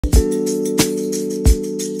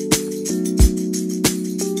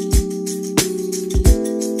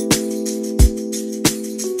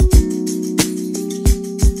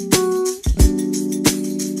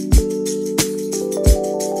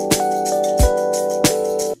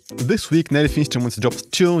This week Native Instruments dropped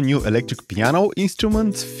two new electric piano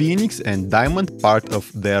instruments, Phoenix and Diamond, part of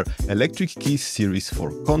their Electric Keys series for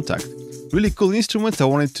Kontakt. Really cool instruments. I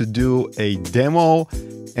wanted to do a demo,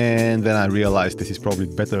 and then I realized this is probably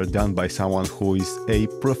better done by someone who is a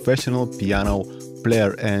professional piano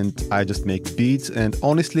player, and I just make beats, and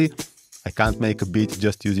honestly I can't make a beat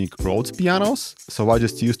just using Rhodes pianos, so I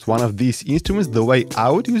just used one of these instruments the way I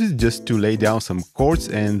would use it, just to lay down some chords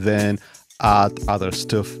and then add other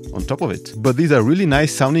stuff on top of it. But these are really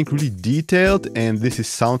nice sounding, really detailed, and this is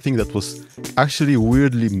something that was actually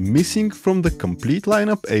weirdly missing from the complete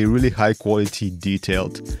lineup, a really high quality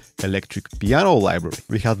detailed electric piano library.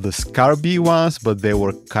 We had the Scarby ones, but they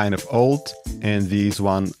were kind of old, and these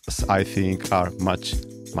ones I think are much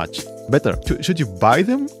better. Should you buy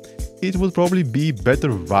them? It would probably be better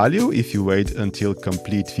value if you wait until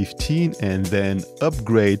Complete 15 and then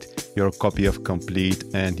upgrade your copy of Complete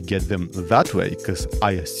and get them that way, because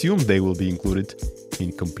I assume they will be included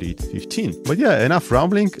in Complete 15. But yeah, enough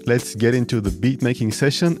rambling, let's get into the beat making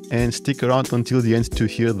session and stick around until the end to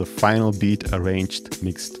hear the final beat arranged,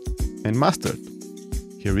 mixed and mastered.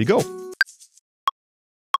 Here we go.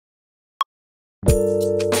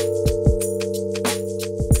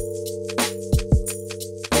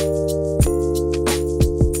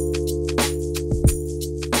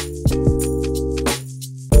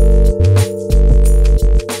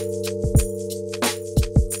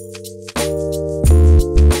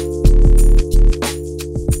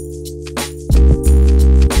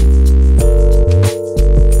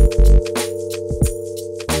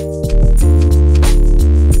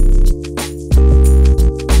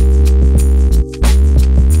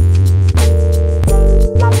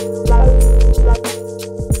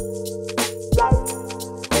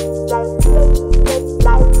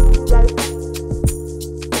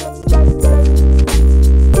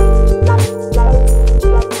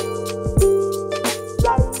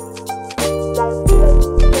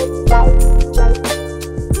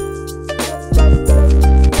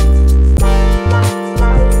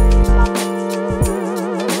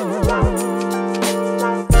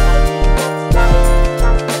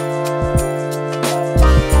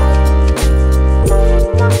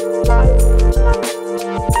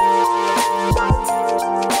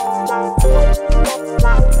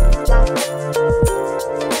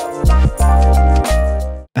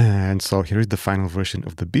 So here is the final version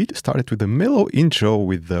of the beat. Started with a mellow intro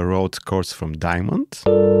with the Rhodes chords from Diamond.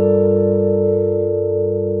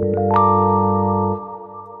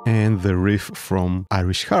 And the riff from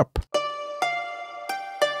Irish Harp.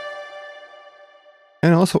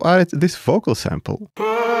 And also added this vocal sample.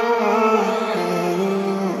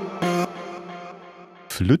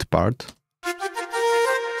 Flute part.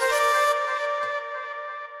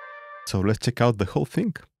 So let's check out the whole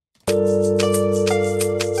thing.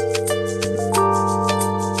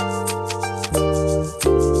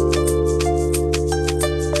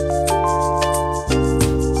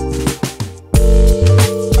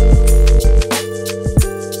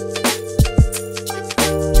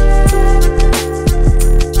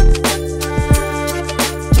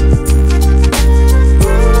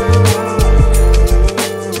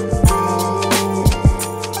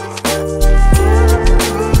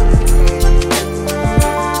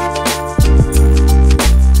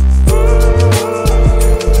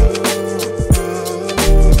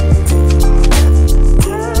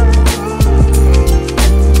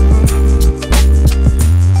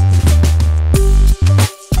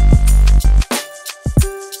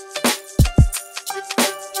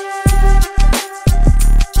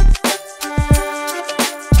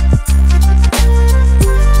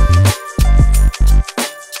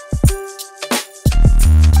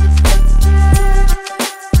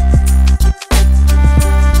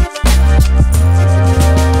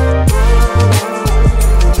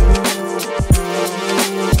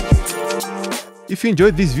 If you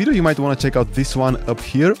enjoyed this video, you might want to check out this one up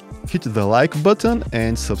here. Hit the like button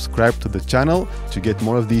and subscribe to the channel to get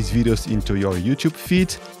more of these videos into your YouTube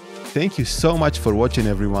feed. Thank you so much for watching,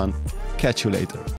 everyone. Catch you later.